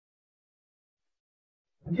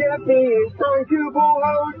Jeffy is trying to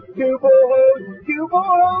bullhose, to bullhose, to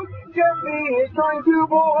bullhose. Jeffy is trying to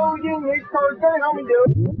bullhose in his car. Go help me do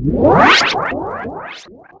it.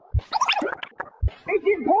 It's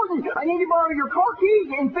important. I need to borrow your car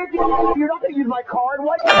keys and 50. You're not going to use my card.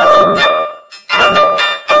 What?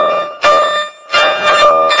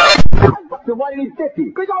 So why did he 50?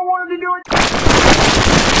 Because I wanted to do it.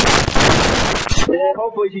 And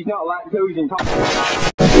hopefully she's not lactose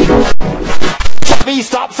intolerant. Jeffy,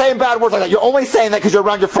 stop saying bad words like that. You're only saying that because you're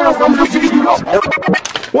around your friends.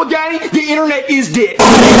 Well, Daddy, the internet is dick.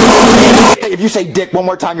 If you say dick one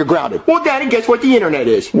more time, you're grounded. Well, Daddy, guess what the internet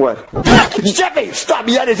is? What? Jeffy, stop.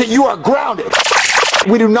 That is it. You are grounded.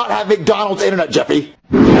 We do not have McDonald's internet, Jeffy.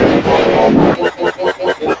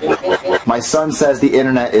 My son says the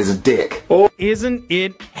internet is a dick. Oh, isn't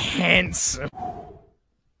it handsome?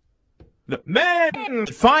 The man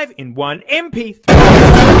 5-in-1 MP3.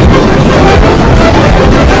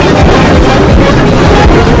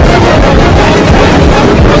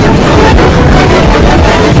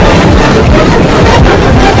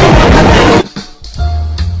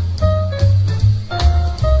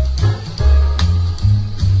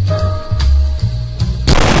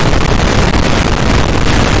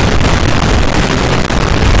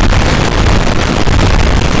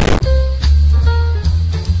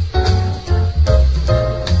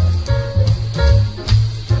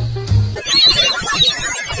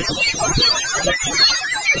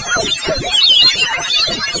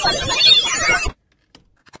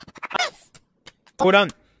 Hold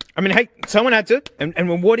on. I mean, hey, someone had to.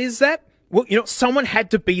 And what is that? Well, you know, someone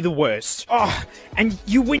had to be the worst. Oh, and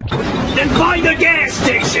you went. Then find a gas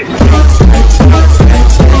station!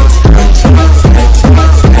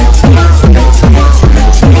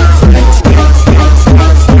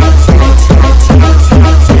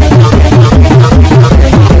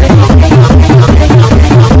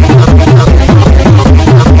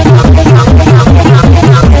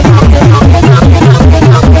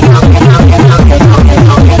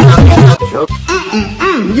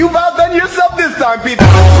 You've outdone yourself this time, people.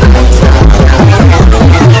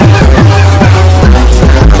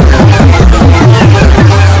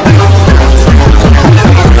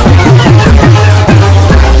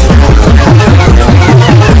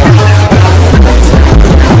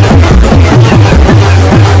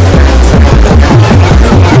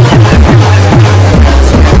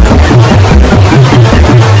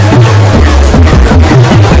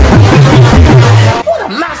 What a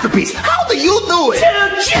masterpiece! How do you do it?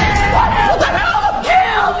 What the hell?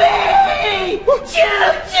 Kill me!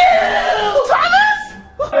 Choo-choo! Thomas?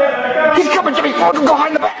 He's coming, Jimmy! Go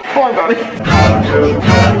behind the back! Come on, buddy!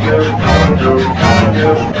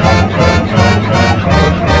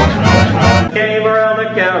 Came around the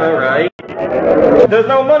counter, right? There's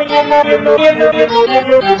no money in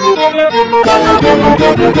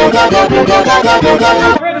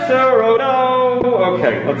register, oh no!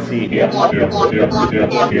 Okay, let's see here.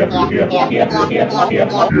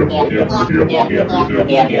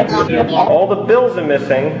 All the bills are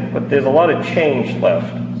missing, but there's a lot of change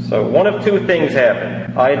left. So one of two things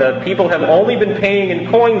happened. Either people have only been paying in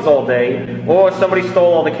coins all day, or somebody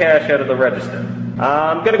stole all the cash out of the register.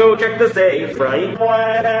 I'm gonna go check the safe, right?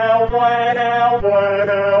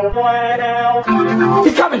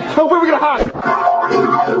 He's coming! Oh, where are we gonna hide?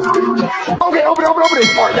 Okay, open it!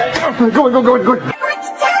 Go in.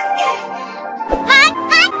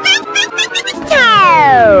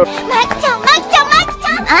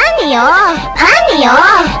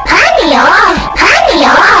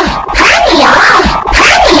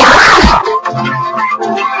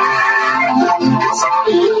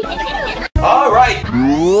 Alright,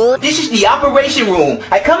 this is the operation room.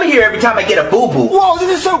 I come in here every time I get a boo-boo. Whoa, this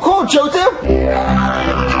is so cool, Joseph!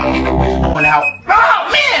 Now, oh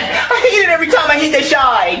man! I hate it every time I hit the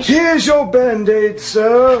sides. Here's your band-aid,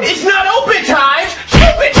 sir. It's not open, Times!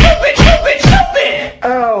 Stupid!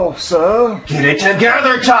 Ow, sir. Get it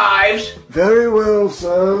together, Times! Very well,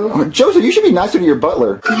 sir. Joseph, you should be nicer to your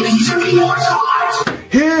butler.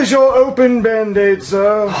 Here's your open band-aid,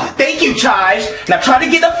 sir. Thank you, Times. Now try to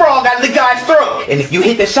get the frog out of the guy's throat. And if you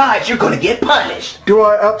hit the sides, you're gonna get punished. Do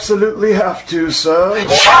I absolutely have to, sir?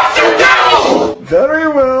 Yes, you do! Very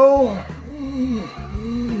well.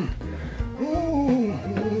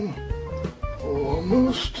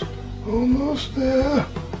 Almost there.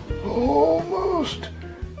 Almost.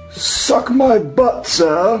 Suck my butt,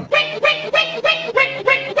 sir.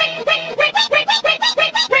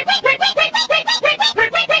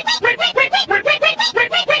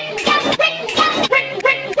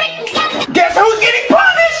 Guess who's getting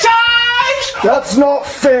punished, Times? That's not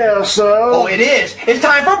fair, sir. Oh, it is. It's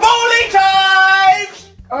time for bowling times!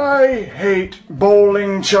 I hate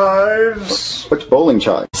bowling chives. What's bowling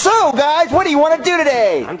chive? So, guys, what do you want to do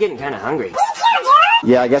today? I'm getting kind of hungry.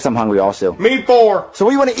 Yeah, I guess I'm hungry also. Me for. So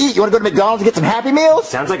what do you want to eat? You want to go to McDonald's and get some Happy Meals?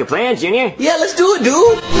 Sounds like a plan, Junior. Yeah, let's do it,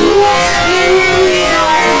 dude.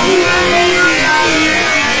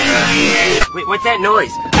 Wait, what's that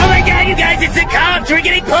noise? Oh my god, you guys, it's the cops! We're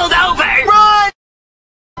getting pulled over! Run!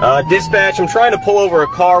 Dispatch, I'm trying to pull over a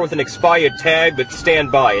car with an expired tag, but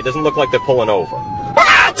stand by. It doesn't look like they're pulling over.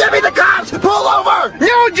 Ah, Jimmy, the cops! Pull over!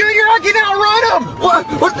 No, Junior, I can outrun them! What?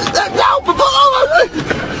 No, pull over!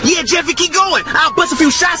 Yeah, Jeffy, keep going. I'll bust a few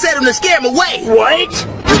shots at him to scare him away. What?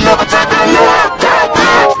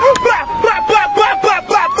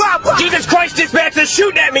 Jesus Christ, dispatch, they're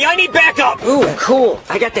shooting at me! I need backup! Ooh, cool.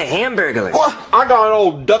 I got the Hamburglar. I got an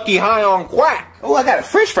old ducky high on quack. Oh, I got a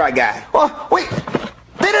fish fry guy. Wait,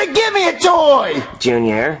 they didn't give me a toy!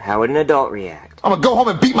 Junior, how would an adult react? I'm gonna go home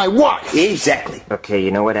and beat my wife! Exactly. Okay, you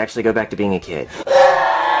know what? Actually go back to being a kid.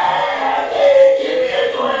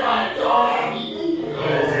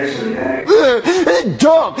 It's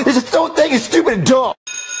dumb! This whole thing is stupid and dumb!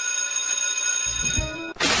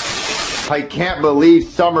 I can't believe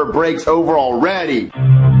summer break's over already!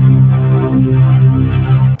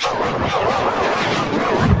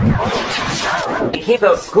 You can't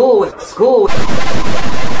go to school with school.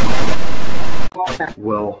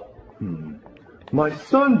 Well, my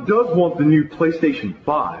son does want the new PlayStation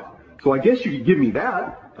 5, so I guess you could give me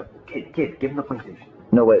that. Kid, give him the PlayStation.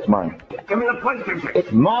 No way, it's mine. Give me the PlayStation.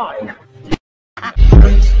 It's mine!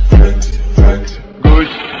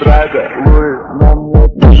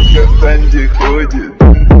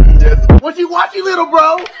 What you watching, little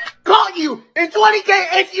bro? Caught you in 20K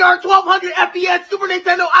HDR 1200 FPS Super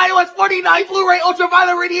Nintendo iOS 49 Blu-ray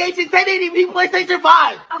Ultraviolet Radiation 1080p PlayStation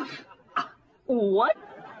 5. What?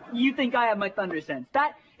 You think I have my thunder sense?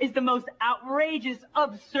 That is the most outrageous,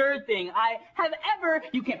 absurd thing I have ever...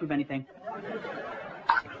 You can't prove anything.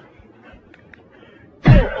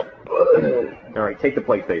 Alright, take the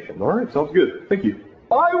PlayStation. Alright, sounds good. Thank you.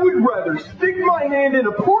 I would rather stick my hand in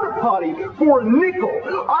a porta potty for a nickel.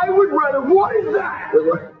 I would rather. What is that?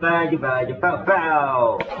 Baggy,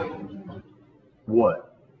 bow.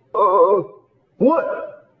 What?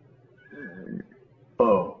 What?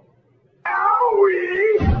 Oh.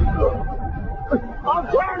 Owie! I'm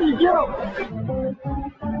trying to get him!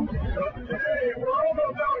 Hey, we're all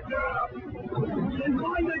about that!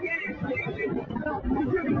 Enjoy the game!